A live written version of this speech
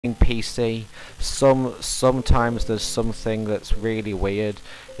PC. Sometimes there's something that's really weird.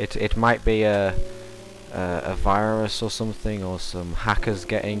 It might be a virus or something, or some hackers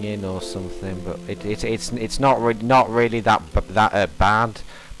getting in or something, but it's not really that bad.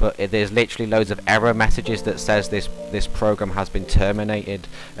 But there's literally loads of error messages that says this program has been terminated,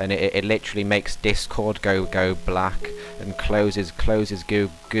 and it literally makes Discord go black and closes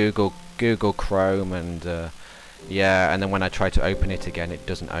Google Chrome, and yeah, and then when I try to open it again, it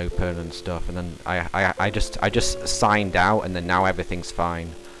doesn't open and stuff, and then I just signed out, and then now everything's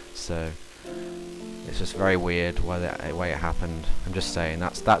fine. So it's just very weird the way it happened. I'm just saying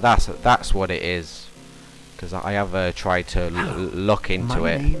that's what it is, because I have tried to look into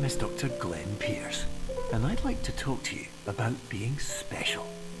it. My name is Dr. Glenn Pierce, and I'd like to talk to you about being special.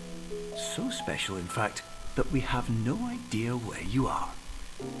 So special, in fact, that we have no idea where you are.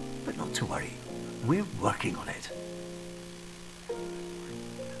 But not to worry, we're working on it.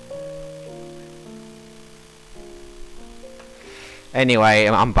 Anyway,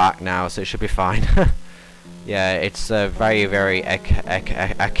 I'm back now, so it should be fine. Yeah, it's very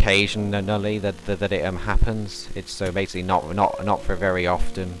occasionally that it happens. It's so basically not for very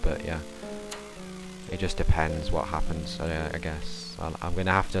often, but yeah, it just depends what happens. I guess I'm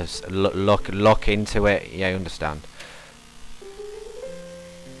gonna have to look into it. Yeah, you understand.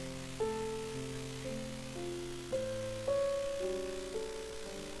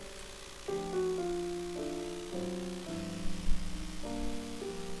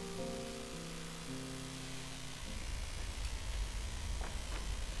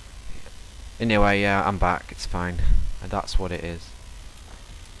 Anyway, yeah, I'm back, it's fine. And that's what it is.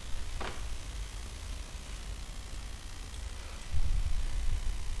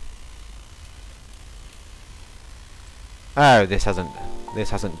 Oh, this hasn't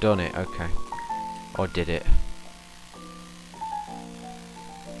done it, okay. Or did it?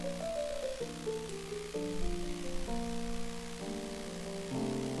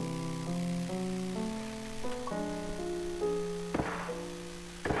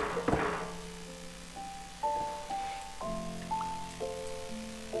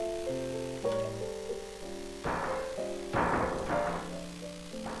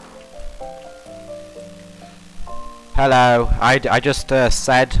 Hello. I just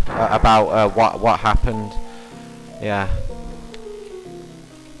said about what happened. Yeah.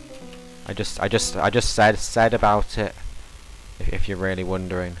 I just said about it. If you're really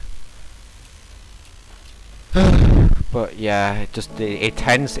wondering. But yeah, it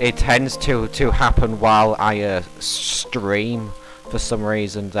tends to happen while I stream. For some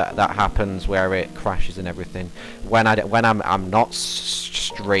reason that happens, where it crashes and everything. When I'm not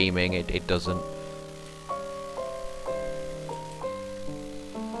streaming, it doesn't.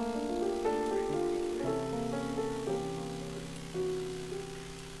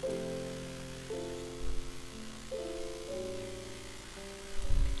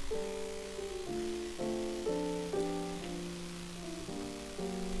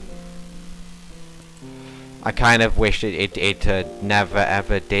 I kind of wish it never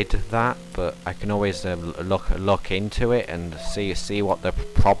ever did that, but I can always look into it and see what the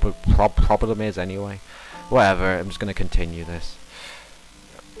problem is anyway. Whatever, I'm just gonna continue this.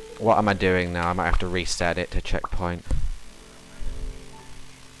 What am I doing now? I might have to reset it to checkpoint.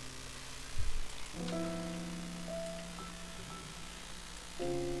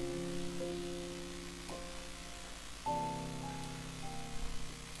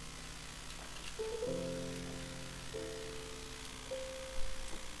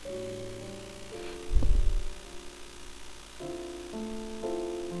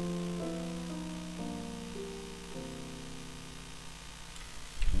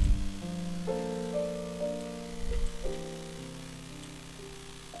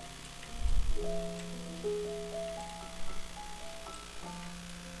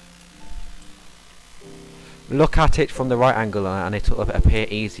 Look at it from the right angle and it'll appear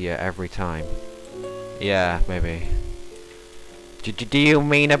easier every time. Yeah, maybe. Do you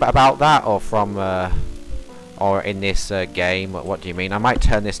mean about that, or from or in this game? What do you mean? I might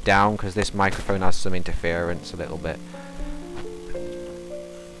turn this down because this microphone has some interference a little bit.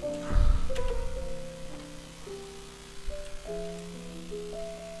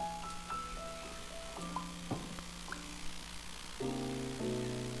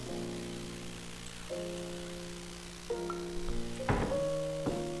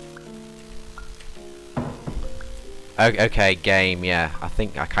 Okay, game. Yeah, I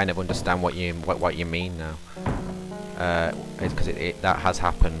think I kind of understand what you mean now. It's because that has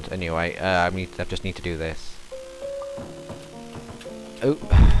happened. Anyway, I just need to do this. Oh.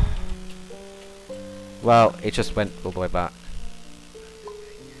 Well, it just went all the way back.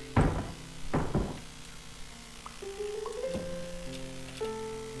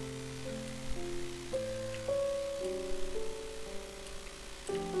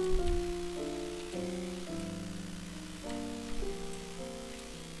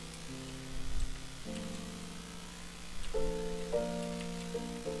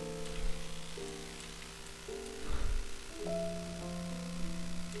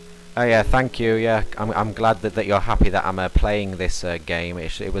 Oh yeah, thank you. Yeah, I'm glad that you're happy that I'm playing this game.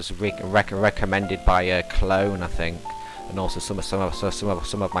 It was recommended by Clone, I think, and also some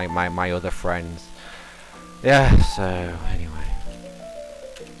of my other friends. Yeah. So anyway,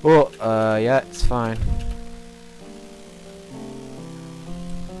 well, yeah, it's fine.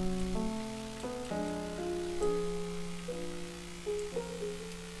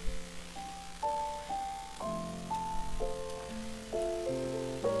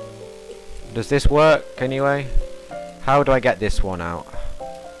 Does this work anyway? How do I get this one out?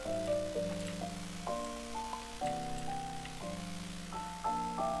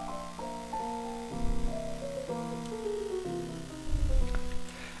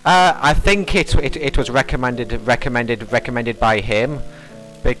 I think it was recommended by him,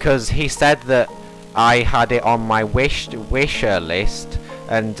 because he said that I had it on my wish list,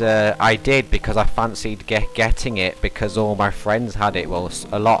 and I did, because I fancied getting it because all my friends had it. Well,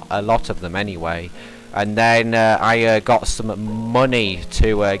 a lot of them anyway. And then I got some money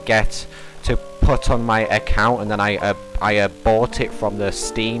to get to put on my account, and then I bought it from the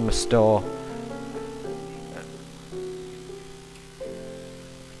Steam store.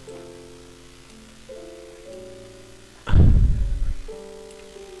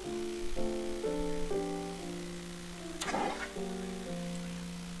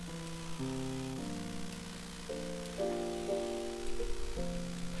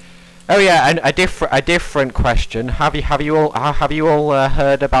 Oh yeah, and a different question. Have you all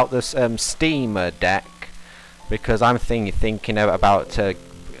heard about this Steam deck? Because I'm thinking about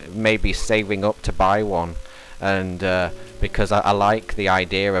maybe saving up to buy one, and because I like the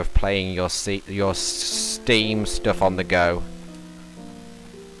idea of playing your Steam stuff on the go.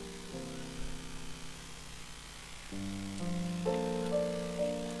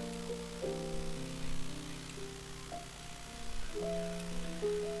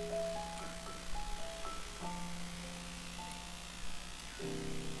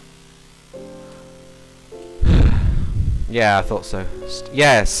 Yeah, I thought so.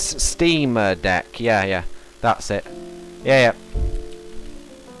 Yes, Steam deck. Yeah, that's it. Yeah.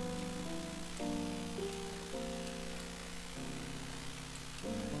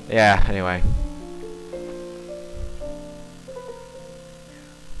 Yeah. Anyway.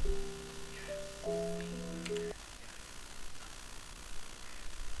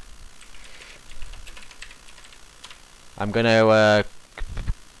 I'm gonna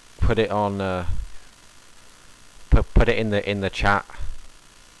put it on. Put it in the chat.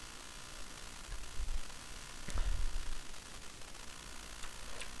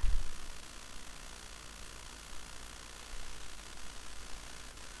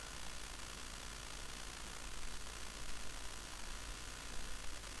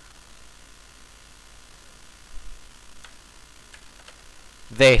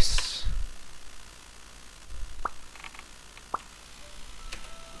 This.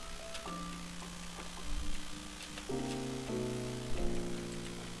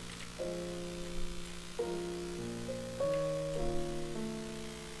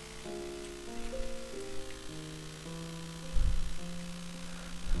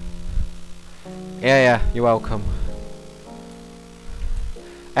 Yeah, you're welcome.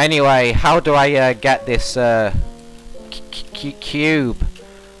 Anyway, how do I get this cube?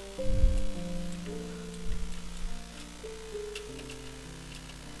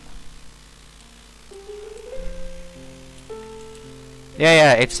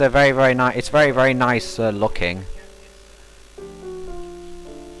 Yeah, it's a very nice. It's very nice looking.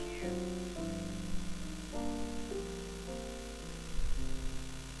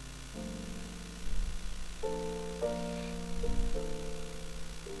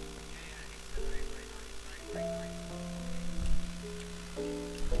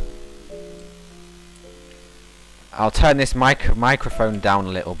 I'll turn this microphone down a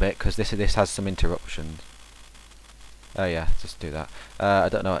little bit because this has some interruptions. Oh yeah, just do that. I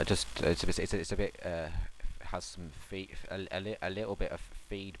don't know. It's a bit has some a little bit of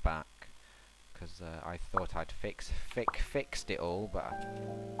feedback because I thought I'd fixed it all, but.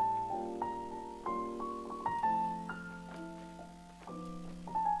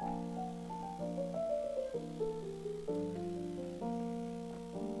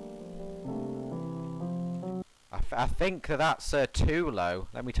 I think that's too low.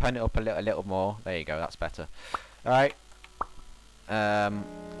 Let me turn it up a little more. There you go. That's better. All right.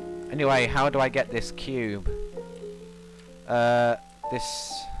 Anyway, how do I get this cube?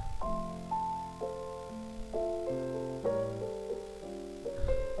 This.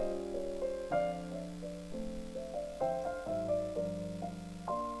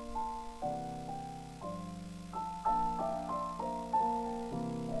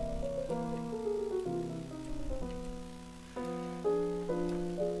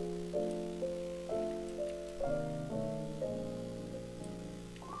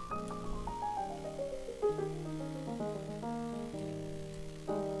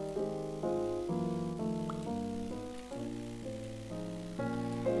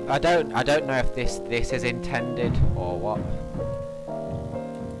 I don't know if this is intended or what.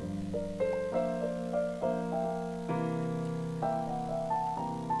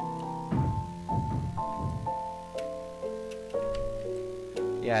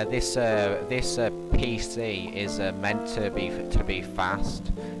 Yeah, this PC is meant to be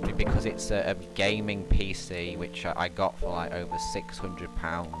fast because it's a gaming PC which I got for like over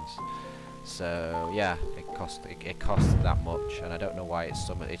 £600. So yeah, it costs that much, and I don't know why it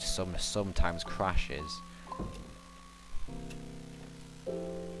sometimes crashes.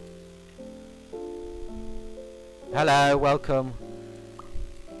 Hello, welcome.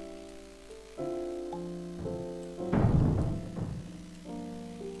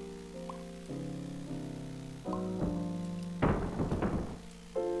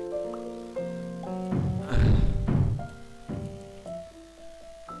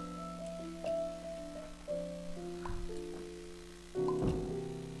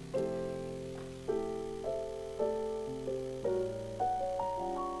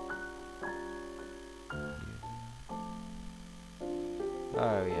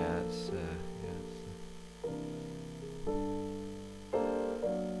 Oh yeah, it's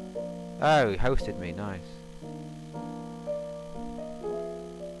oh, he hosted me, nice.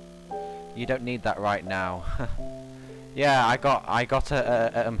 You don't need that right now. Yeah, I got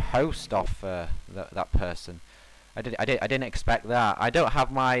a host off that person. I didn't expect that. I don't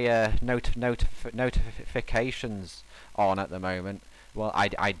have my notifications on at the moment. Well,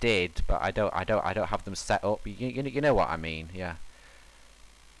 I did, but I don't have them set up. You know what I mean? Yeah.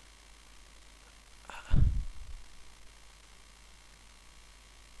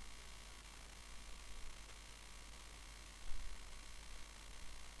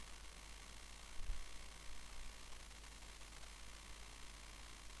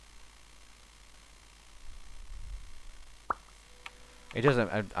 It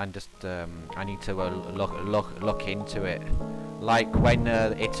doesn't. I'm just. I need to look into it. Like when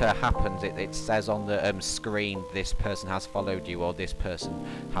it happens, it says on the screen, this person has followed you, or this person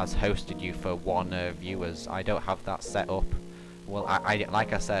has hosted you for 1 viewers. I don't have that set up. Well, I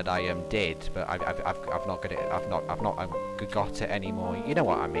like I said, I did, but I've not got it. I've not got it anymore. You know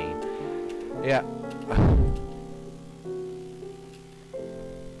what I mean? Yeah.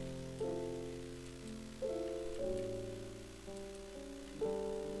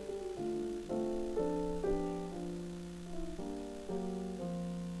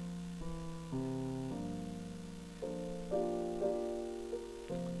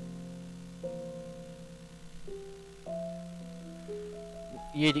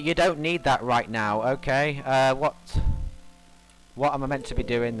 You don't need that right now, okay? What am I meant to be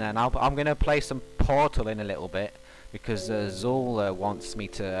doing then? I'm gonna play some Portal in a little bit because Zul wants me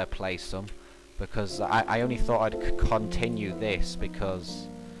to play some, because I only thought I'd continue this because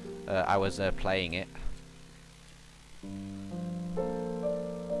I was playing it.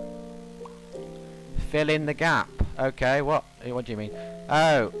 Fill in the gap. Okay, what do you mean?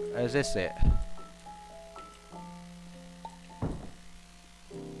 Oh, is this it?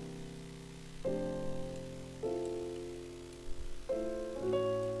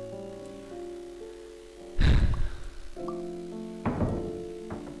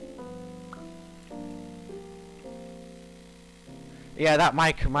 Yeah, that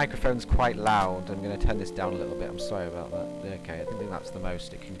microphone's quite loud. I'm going to turn this down a little bit. I'm sorry about that. Okay, I think that's the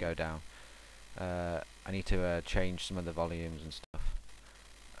most it can go down. I need to change some of the volumes and stuff.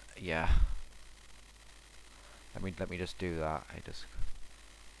 Yeah. Let me just do that.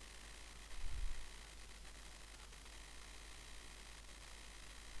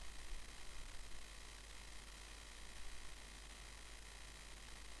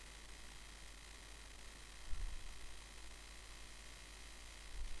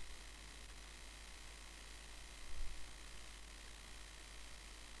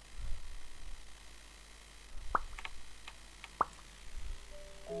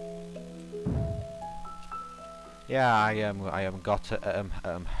 Yeah, I got a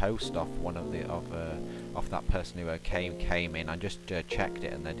host off one of the off that person who came in. I just checked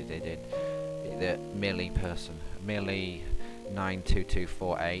it, and then it did. The Millie person, Millie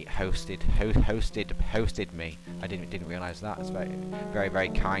 92248 hosted me. I didn't realise that. It's very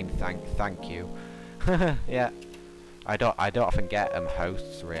kind. Thank you. Yeah, I don't often get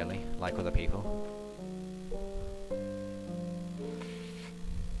hosts really like other people.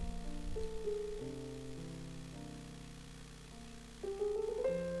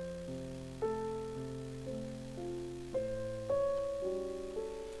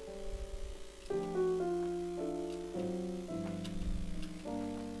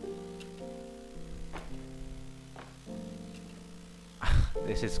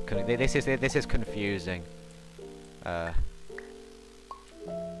 This is confusing. I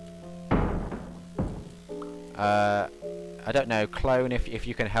don't know, clone. If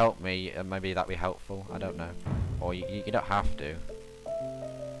you can help me, maybe that'd be helpful. I don't know, or you don't have to.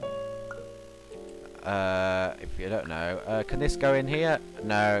 If you don't know, can this go in here?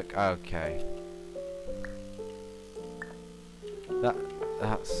 No. Okay.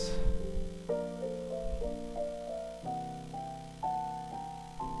 That's.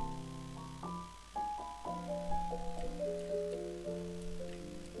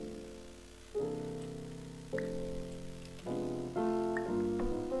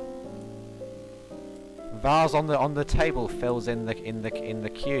 Vase on the table fills in the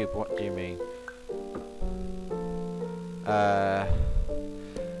cube. What do you mean? I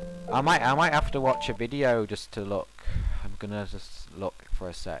might have to watch a video just to look. I'm gonna just look for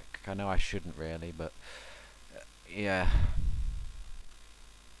a sec. I know I shouldn't really, but yeah.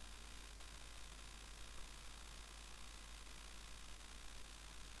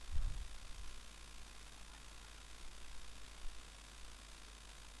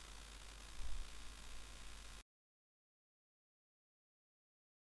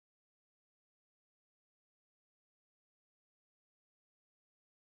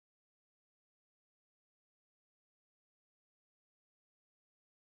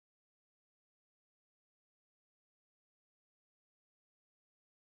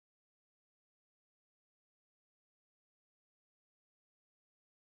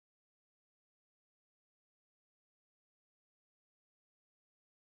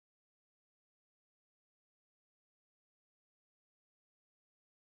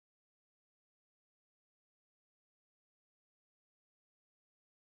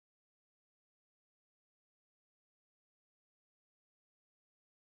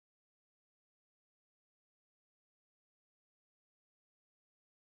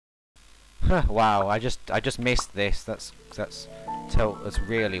 Wow, I just missed this. That's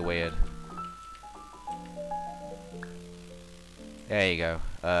really weird. There you go.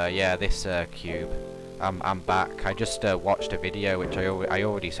 Yeah, this cube. I'm back. I just watched a video which I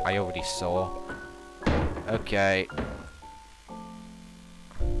already saw. Okay.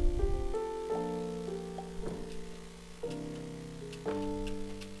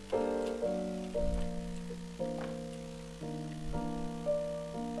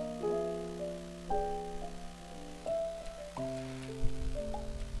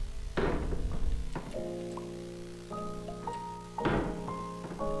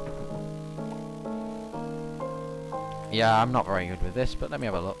 Yeah, I'm not very good with this, but let me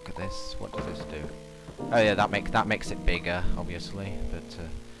have a look at this. What does this do? Oh yeah, that makes it bigger, obviously. But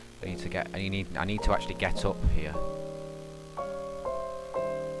I need to actually get up here.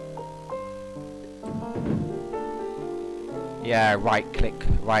 Yeah, right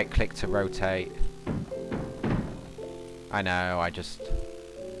click to rotate. I know. It just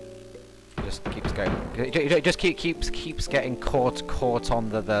keeps going. It just keeps getting caught on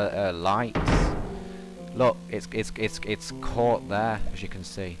the lights. Look, it's caught there, as you can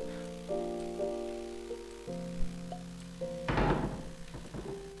see.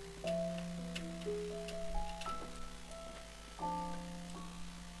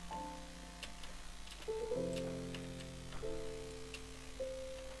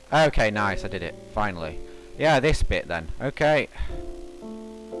 Okay, nice, I did it, finally. Yeah, this bit then. Okay.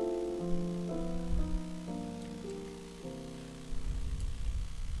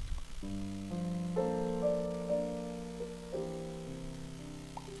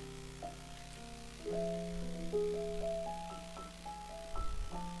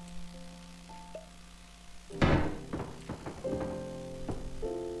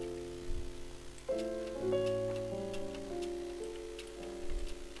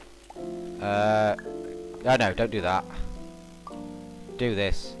 Oh no, don't do that. Do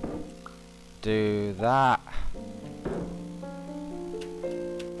this. Do that.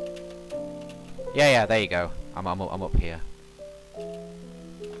 Yeah, there you go. I'm up here.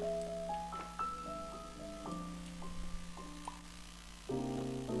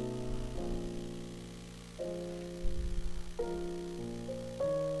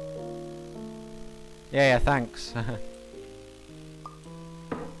 Yeah, thanks.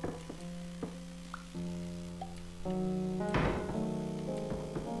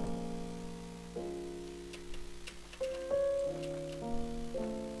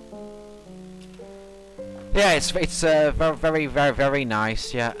 Yeah, it's very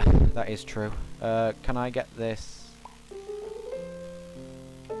nice. Yeah, that is true. Can I get this?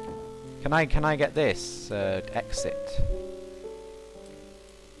 Can I get this? Exit.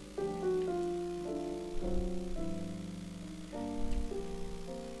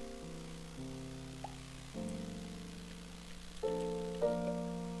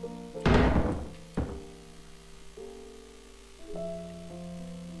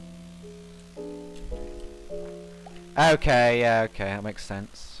 Okay, yeah, okay, that makes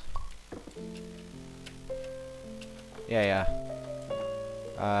sense. Yeah,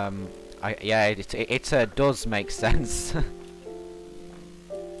 yeah. Yeah, it does make sense.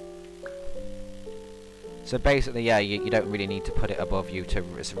 So basically, yeah, you don't really need to put it above you to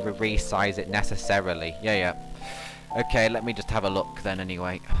resize it necessarily. Yeah, yeah. Okay, let me just have a look then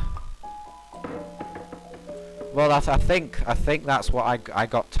anyway. Well, I think that's what I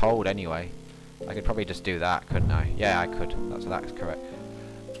got told anyway. I could probably just do that, couldn't I? Yeah, I could. That's correct.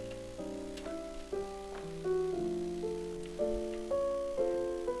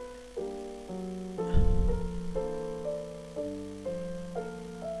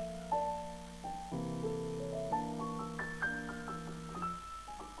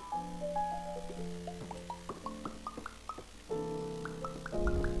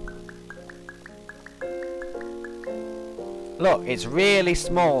 Look, it's really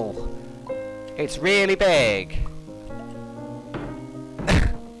small. It's really big.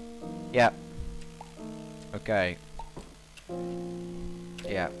 Yep. Okay.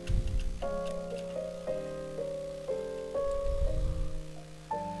 Yeah.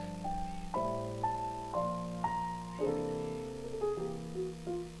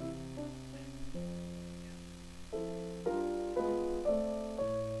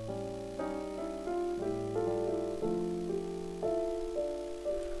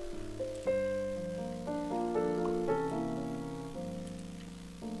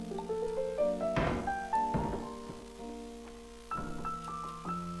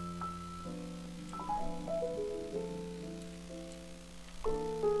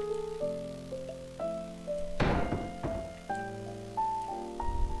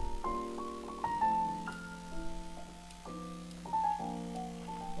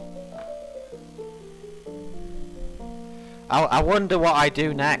 I wonder what I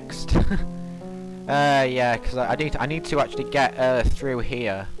do next. Yeah, because I need to actually get through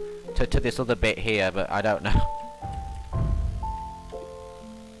here to this other bit here, but I don't know.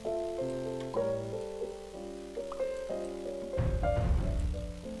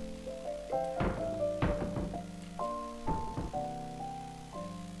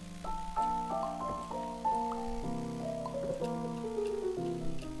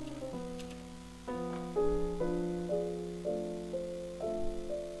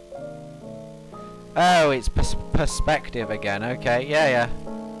 Oh, it's perspective again. Okay, yeah, yeah.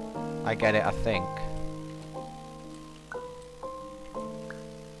 I get it, I think.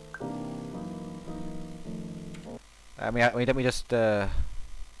 Let me just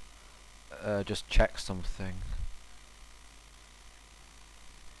check something.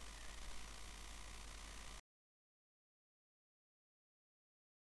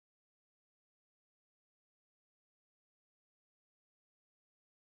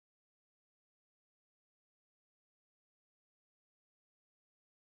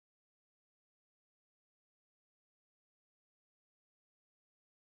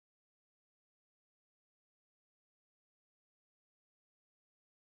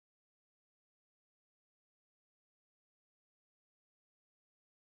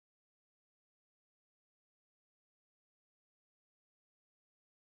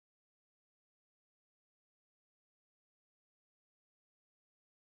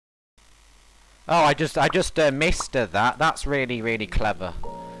 Oh, I just missed that. That's really clever.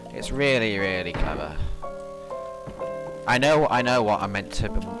 It's really clever. I know what I meant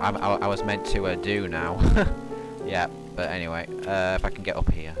to. I was meant to do now. Yeah, but anyway, if I can get up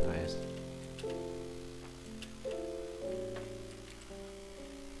here, that is.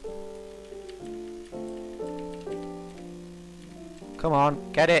 Come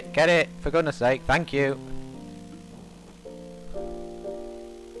on, get it, for goodness sake, thank you.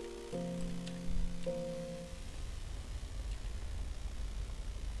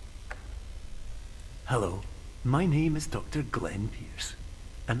 Hello, my name is Dr. Glenn Pierce,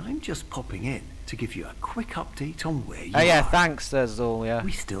 and I'm just popping in to give you a quick update on where you are. Oh yeah, thanks, Zul, yeah.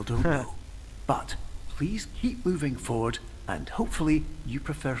 We still don't know, but please keep moving forward, and hopefully you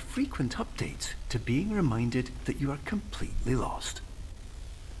prefer frequent updates to being reminded that you are completely lost.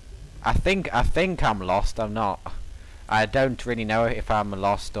 I think I'm lost. I'm not. I don't really know if I'm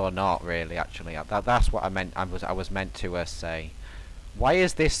lost or not. Really, actually, that's what I meant. I was meant to say. Why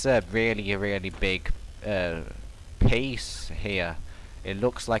is this really big piece here? It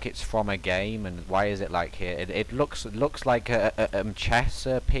looks like it's from a game, and why is it like here? It looks like a chess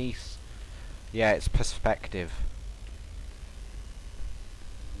piece. Yeah, it's perspective.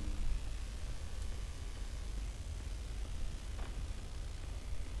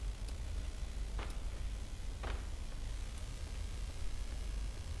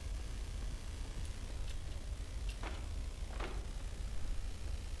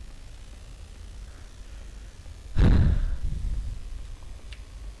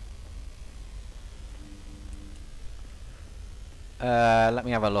 Let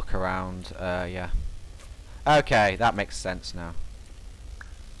me have a look around. Yeah. Okay, that makes sense now.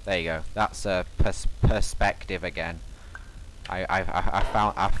 There you go. That's a perspective again. I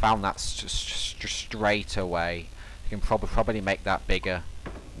found that straight away. You can probably make that bigger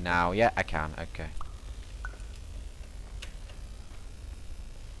now. Yeah, I can. Okay.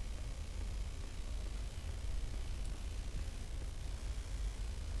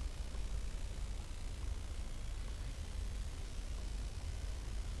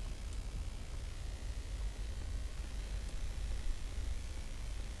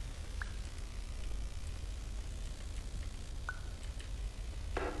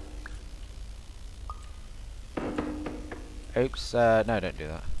 Oops, no, don't do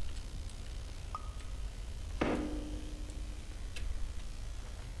that.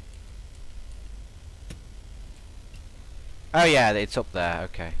 Oh yeah, it's up there,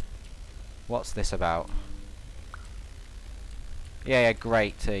 okay. What's this about? Yeah,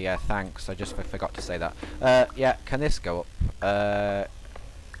 great, yeah, thanks, I just forgot to say that. Yeah, can this go up?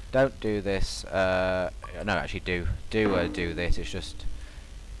 Don't do this, no, actually do this, it's just...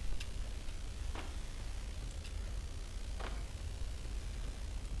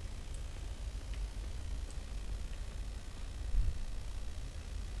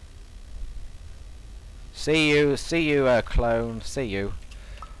 See you, clone. See you.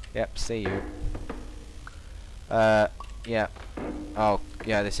 Yep, see you. Yeah. Oh,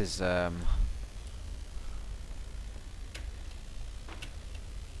 yeah. This is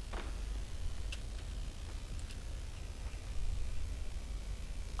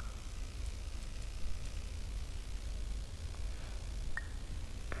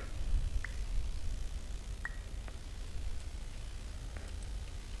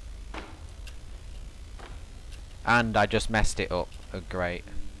and I just messed it up. Great.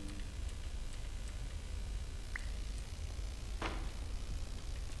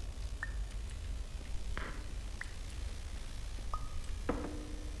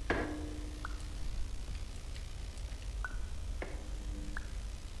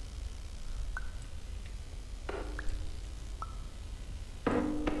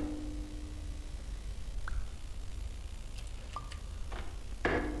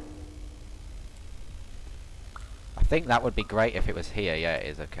 I think that would be great if it was here. Yeah, it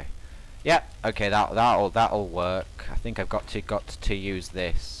is. Okay. Yeah. Okay. That'll work. I think I've got to use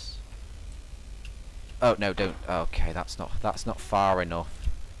this. Oh no! Don't. Okay, that's not far enough.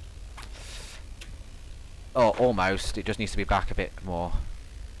 Oh, almost. It just needs to be back a bit more.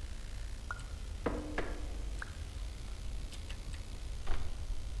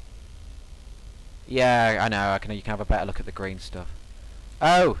 Yeah, I know. You can have a better look at the green stuff.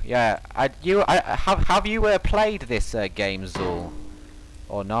 Oh, yeah. Have you played this game, Zool,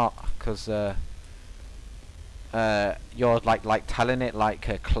 or not? Because you're like telling it like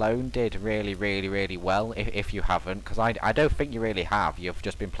a clone did really well. If you haven't, because I don't think you really have. You've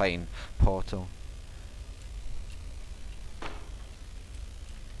just been playing Portal.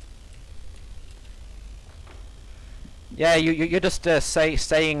 Yeah, you're just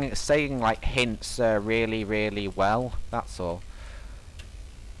saying like hints really well. That's all.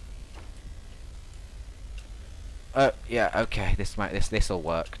 Yeah, okay. This'll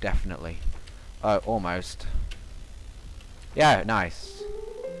work definitely. Oh, almost. Yeah, nice.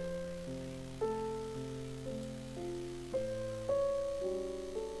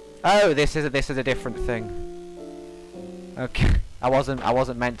 Oh, this is a different thing. Okay, I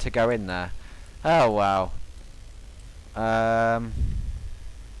wasn't meant to go in there. Oh wow.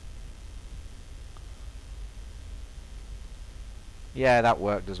 Yeah, that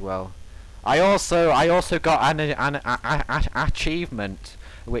worked as well. I also got an achievement,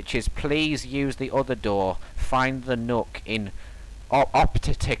 which is please use the other door. Find the nook in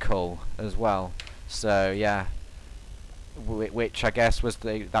optical as well. So yeah, which I guess was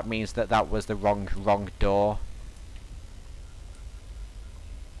that means that was the wrong door.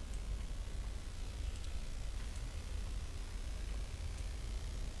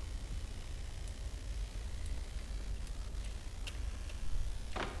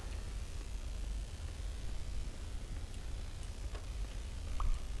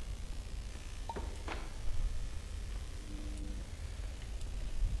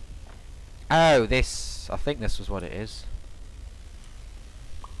 Oh, this... I think this was what it is.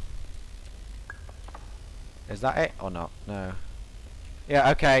 Is that it or not? No.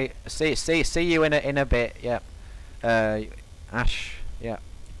 Yeah, okay. See you in a bit. Yep. Ash. Yeah.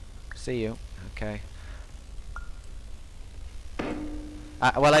 See you. Okay.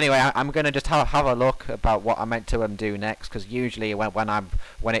 Well, anyway, I'm gonna just have a look about what I meant to do next, because usually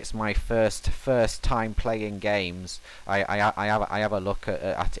when it's my first time playing games, I have a look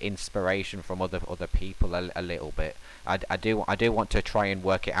at inspiration from other people a little bit. I do want to try and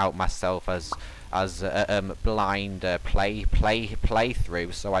work it out myself as blind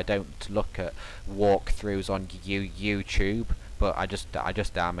playthrough, so I don't look at walkthroughs on YouTube. But I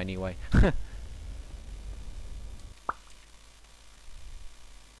just am anyway.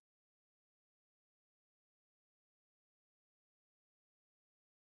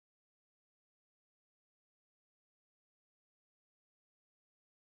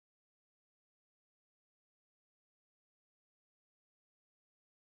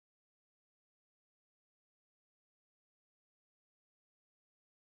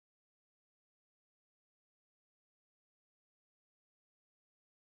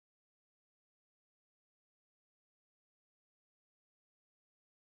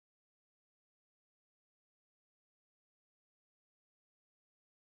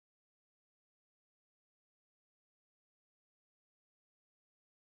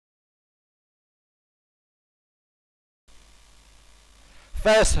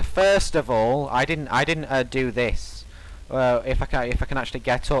 First of all, I didn't do this. If I can actually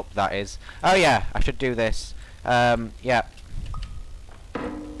get up, that is. Oh yeah, I should do this. Yeah,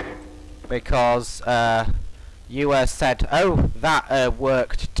 because you said, oh, that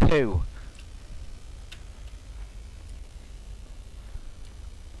worked too.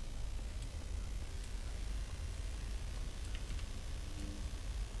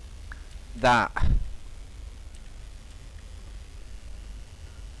 That.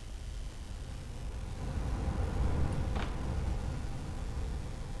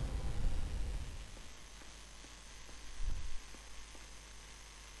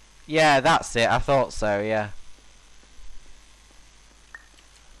 Yeah, that's it. I thought so, yeah.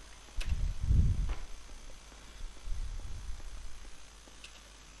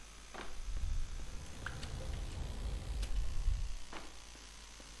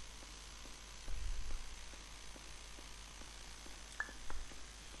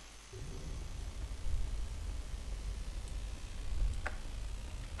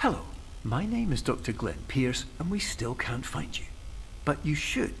 Hello, my name is Dr. Glenn Pierce, and we still can't find you. But you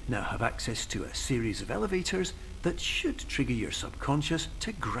should now have access to a series of elevators that should trigger your subconscious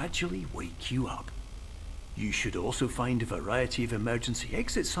to gradually wake you up. You should also find a variety of emergency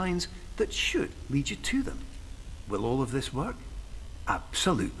exit signs that should lead you to them. Will all of this work?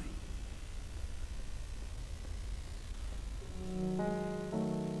 Absolutely.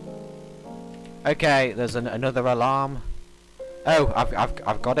 Okay, there's another alarm. Oh,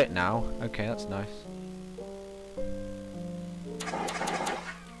 I've got it now. Okay, that's nice.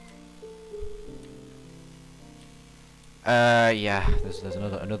 Yeah, there's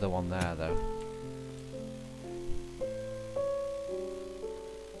another one there though.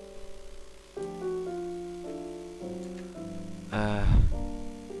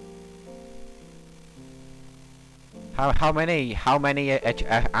 How many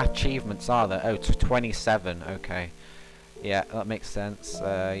achievements are there? Oh, 27. Okay. Yeah, that makes sense.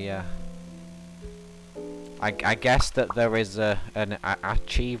 Yeah. I guess that there is an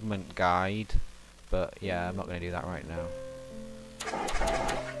achievement guide, but yeah, I'm not going to do that right now.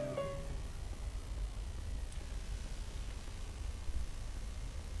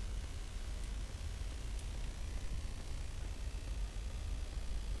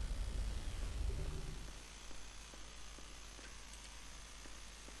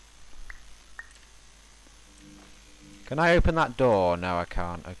 Can I open that door? No, I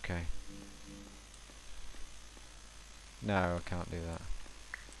can't. Okay. No, I can't do that.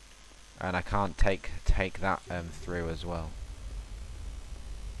 And I can't take that through as well.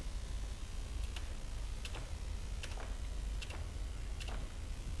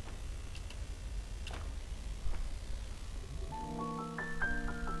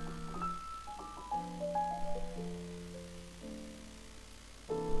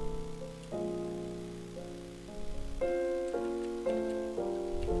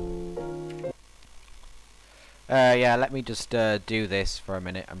 Yeah, let me just do this for a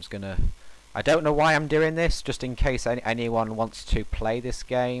minute. I'm just gonna... I don't know why I'm doing this, just in case anyone wants to play this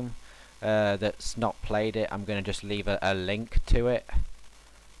game that's not played it. I'm gonna just leave a link to it,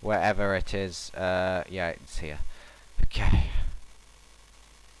 wherever it is. Yeah, it's here. Okay.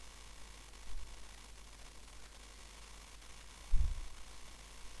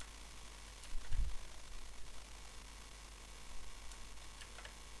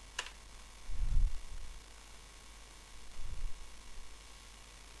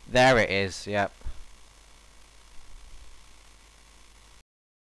 There it is, yep.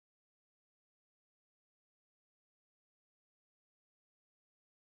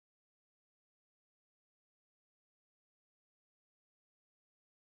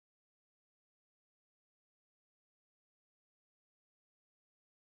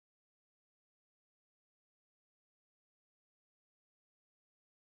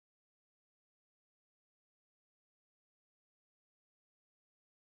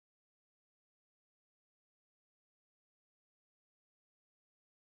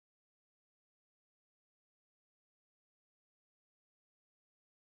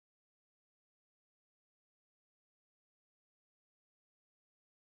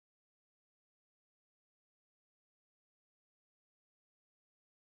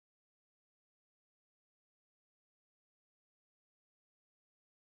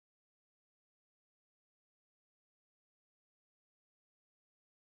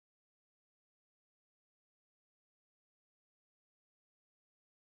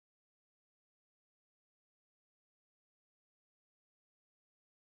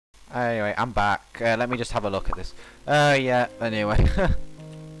 Anyway, I'm back. Let me just have a look at this. Yeah, anyway.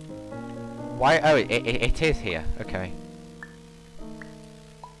 Why? Oh, it is here. Okay.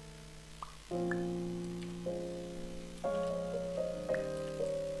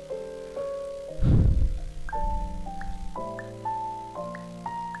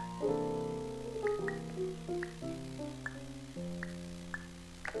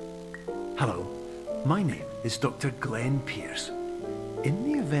 Hello, my name is Dr. Glenn Pierce. In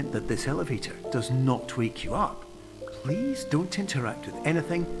the event that this elevator does not wake you up, please don't interact with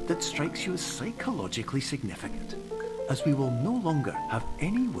anything that strikes you as psychologically significant, as we will no longer have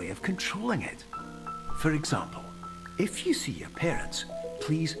any way of controlling it. For example, if you see your parents,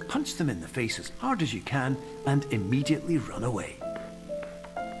 please punch them in the face as hard as you can and immediately run away.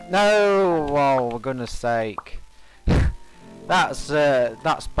 No! Oh, for goodness sake. That's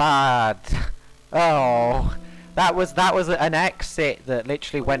bad. Oh, that was an exit that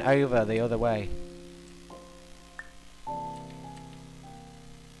literally went over the other way.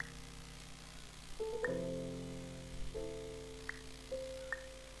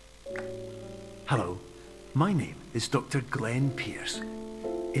 Hello, my name is Dr. Glenn Pierce.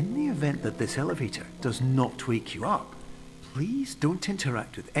 In the event that this elevator does not wake you up, please don't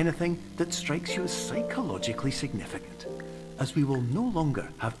interact with anything that strikes you as psychologically significant, as we will no longer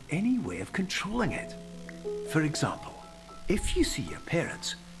have any way of controlling it. For example, if you see your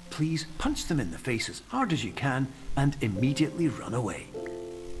parents, please punch them in the face as hard as you can and immediately run away.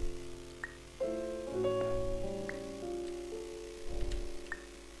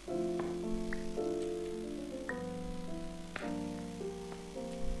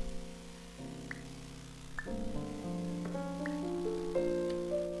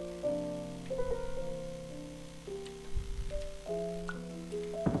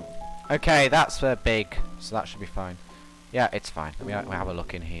 Okay, that's big, so that should be fine. Yeah, it's fine. Let me have a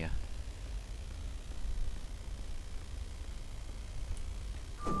look in here.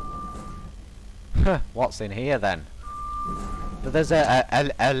 What's in here then? But there's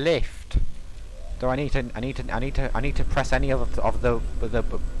a lift. Do I need to press any of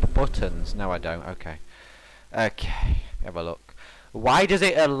the buttons? No, I don't. Okay. Okay. Have a look. Why does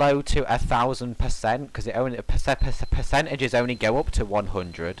it load to 1000%? Because it only percentages only go up to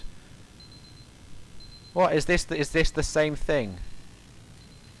 100. What is this? Is this the same thing?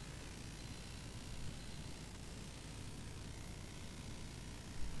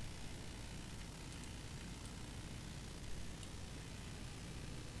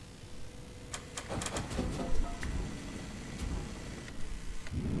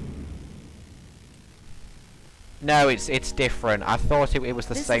 No, it's different. I thought it was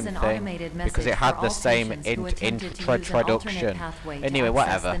the same thing because it had the same introduction. Anyway,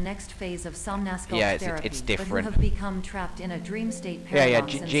 whatever. Yeah, it's different. Have become trapped in a dream state Yeah,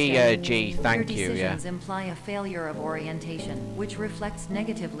 paradox G, thank you. Your Yeah. decisions imply a failure of orientation, which reflects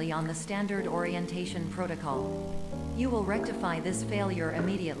negatively on the standard orientation protocol. You will rectify this failure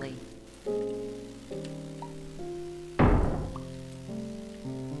immediately.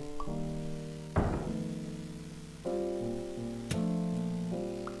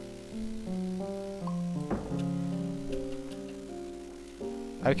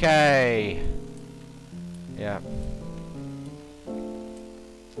 Okay. Yeah.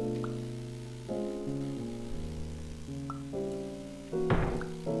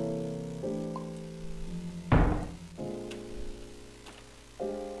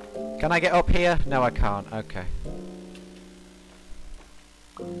 Can I get up here? No, I can't. Okay.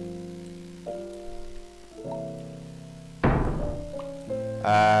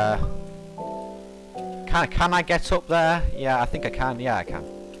 Can I get up there? Yeah, I think I can. Yeah, I can.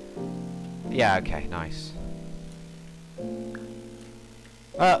 Yeah, okay, nice.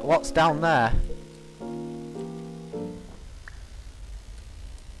 What's down there?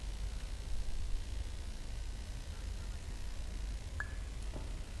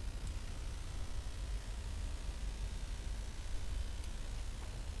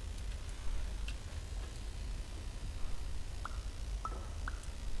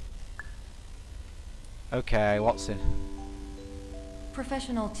 Okay, what's in?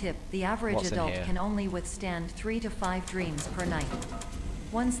 Professional tip: the average What's in adult here? can only withstand 3 to 5 dreams per night.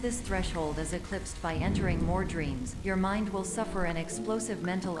 Once this threshold is eclipsed by entering more dreams, your mind will suffer an explosive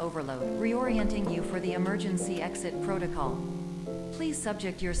mental overload, reorienting you for the emergency exit protocol. Please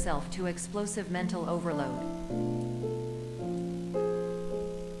subject yourself to explosive mental overload.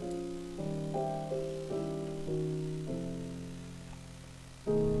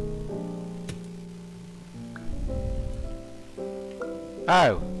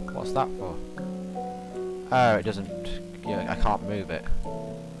 Oh, what's that for? Oh, it doesn't. Yeah, I can't move it.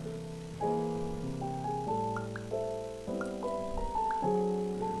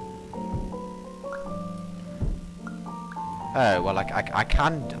 Oh well, I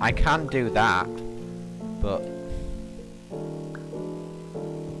can do that, but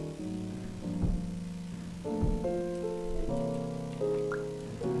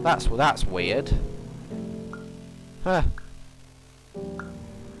that's weird. Huh.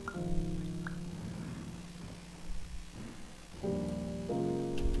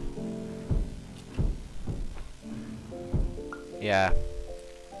 Yeah.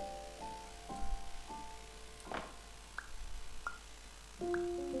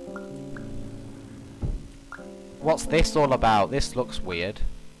 What's this all about? This looks weird.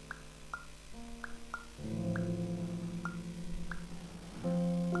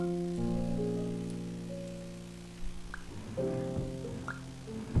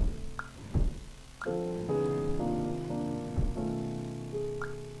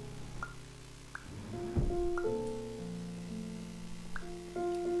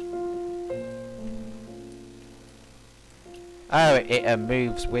 Oh, it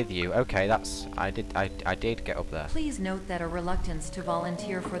moves with you. Okay, that's I did get up there. Please note that a reluctance to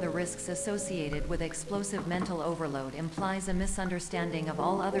volunteer for the risks associated with explosive mental overload implies a misunderstanding of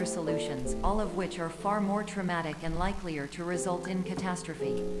all other solutions, all of which are far more traumatic and likelier to result in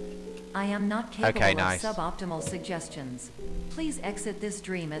catastrophe. I am not capable Okay, nice. of suboptimal suggestions. Please exit this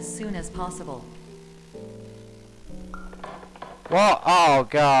dream as soon as possible. What? Oh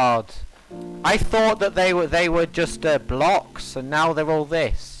God! I thought that they were just blocks, and now they're all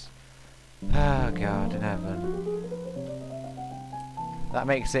this. Oh God in heaven! That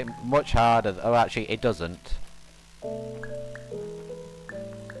makes it much harder. Oh, actually, it doesn't.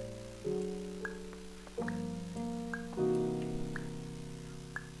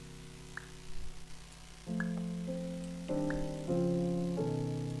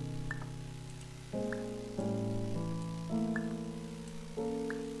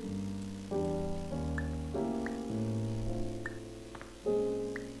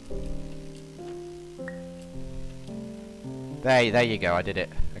 There you go. I did it.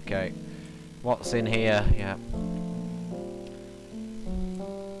 Okay. What's in here? Yeah.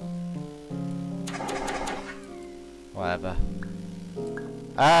 Whatever.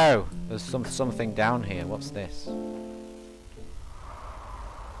 Oh, there's something down here. What's this?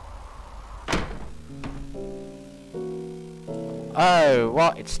 Oh,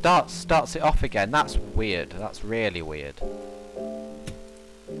 what? It starts it off again. That's weird. That's really weird.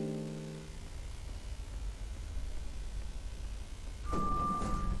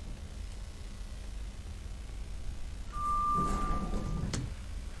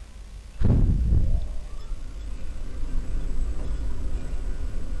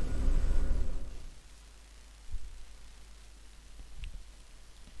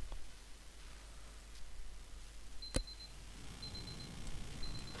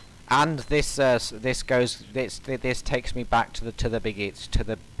 And this takes me back to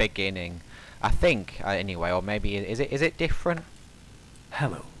the beginning, I think. Anyway, or maybe is it different?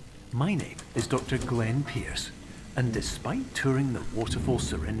 Hello, my name is Dr. Glenn Pierce, and despite touring the Waterfall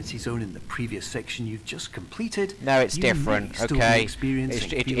Serenity Zone in the previous section you've just completed, No, it's you may different. still be Okay,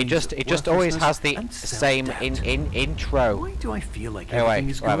 experiencing it feelings just of always has the worthlessness same and self-doubt. intro. Why do I feel like Anyway, everything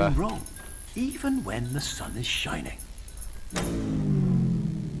is whatever. going wrong, even when the sun is shining?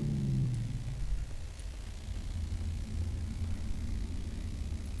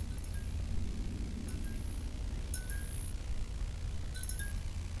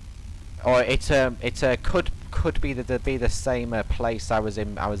 Or it could be the same place I was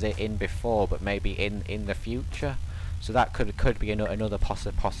in before, but maybe in the future. So that could be another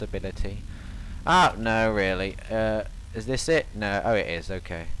possibility. Ah, no, really. Is this it? No. Oh, it is.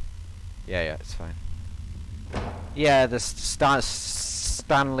 Okay. Yeah, it's fine. Yeah, the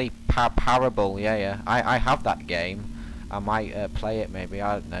Stanley Parable. Yeah. I have that game. I might play it. Maybe,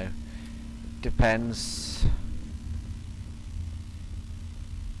 I don't know. Depends.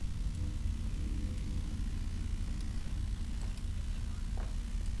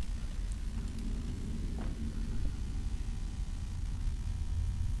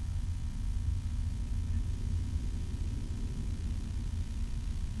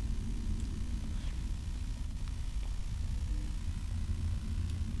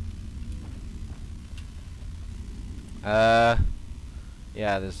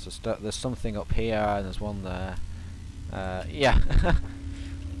 Yeah, there's something up here and there's one there. Yeah.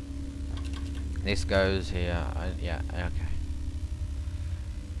 This goes here. Yeah, okay.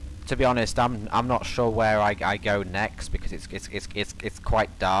 To be honest, I'm not sure where I go next because it's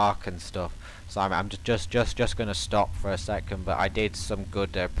quite dark and stuff. So I'm just gonna stop for a second. But I did some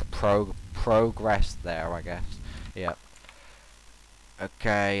good progress there, I guess. Yep.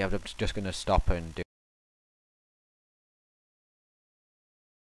 Okay, I'm just gonna stop and do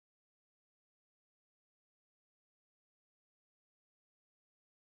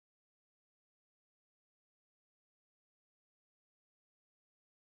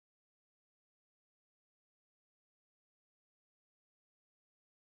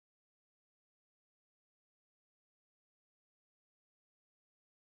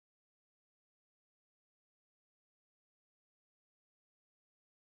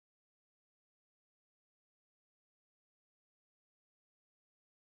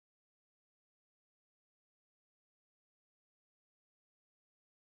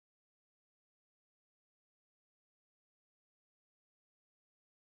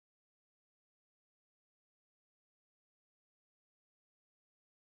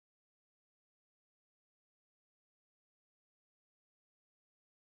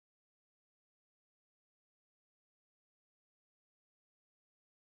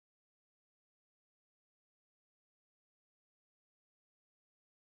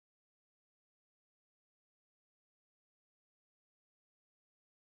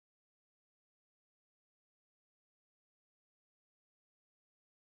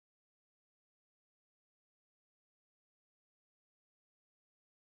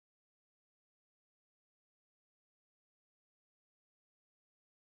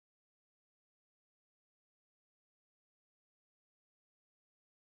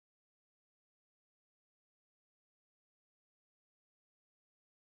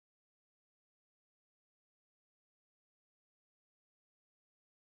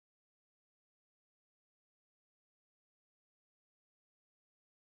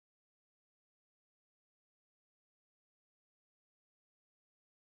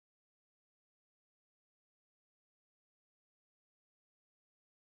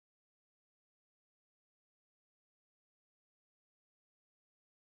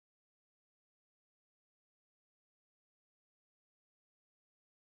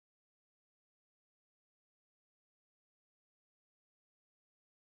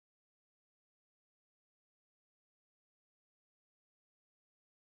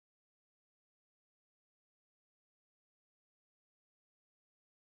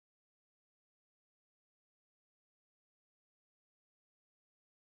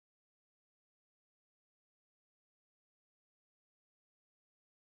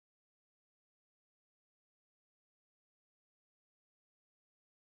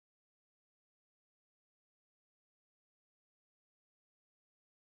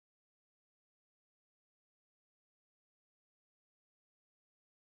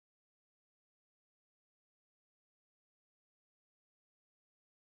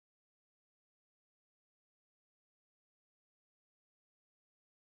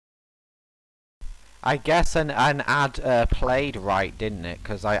I guess an ad played right, didn't it?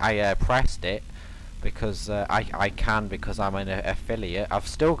 Because I pressed it because I can, because I'm an affiliate. I've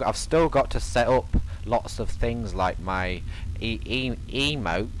still got to set up lots of things like my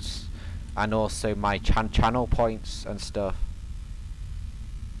emotes and also my channel points and stuff.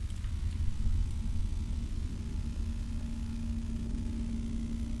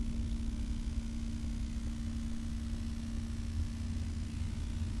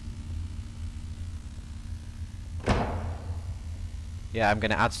 Yeah, I'm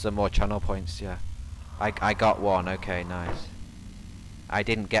gonna add some more channel points. Yeah, I got one. Okay, nice. I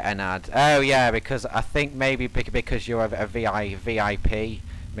didn't get an ad. Oh yeah, because I think maybe because you're a VIP.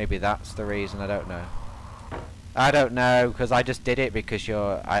 Maybe that's the reason. I don't know. I don't know, because I just did it because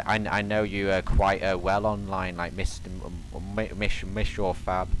I know you are quite well online, like Miss your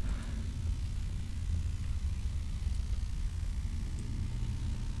Fab.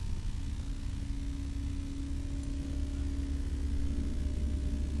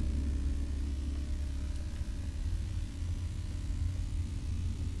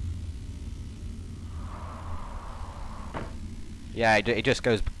 Yeah, it just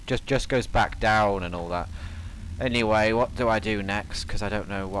goes back down and all that. Anyway, what do I do next? Because I don't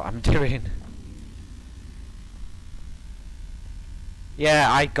know what I'm doing.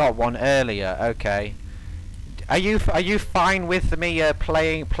 Yeah, I got one earlier. Okay. Are you fine with me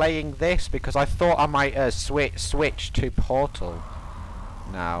playing this? Because I thought I might switch to Portal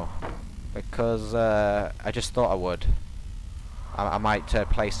now, because I just thought I would. I might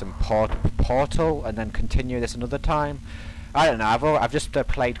play some Portal and then continue this another time. I don't know. I've just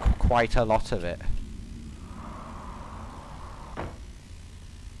played quite a lot of it.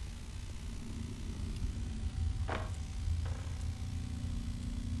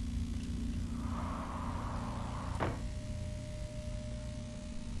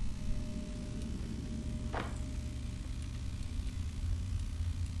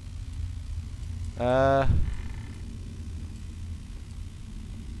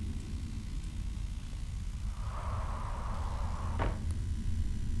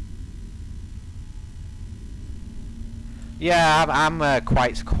 Yeah, I'm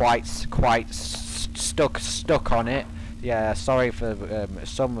quite stuck on it. Yeah, sorry for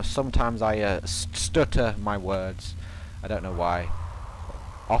sometimes I stutter my words. I don't know why.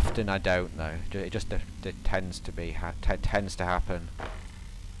 Often I don't know. It just it tends to happen.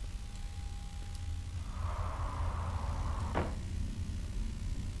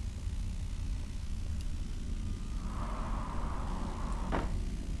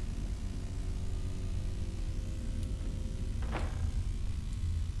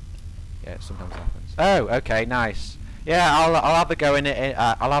 Yeah, it sometimes happens. Oh, okay, nice. Yeah, I'll have a go in it.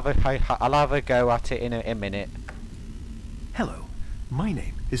 I'll have a go at it in a minute. Hello, my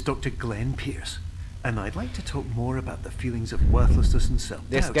name is Dr. Glenn Pierce, and I'd like to talk more about the feelings of worthlessness and self-doubt.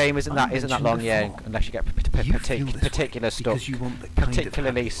 This game isn't that long, yeah, unless you get particularly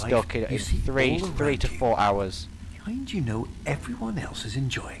stuck in 3 to 4 hours. Behind you know everyone else is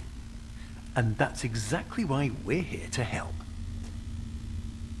enjoying, and that's exactly why we're here to help.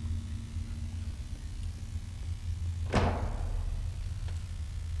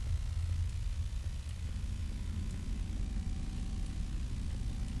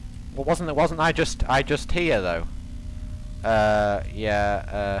 Well, wasn't I just here though?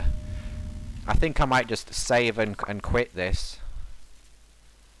 Yeah. I think I might just save and quit this.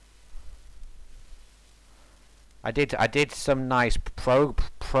 I did some nice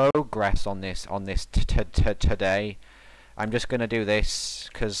progress on this today. I'm just gonna do this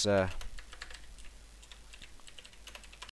because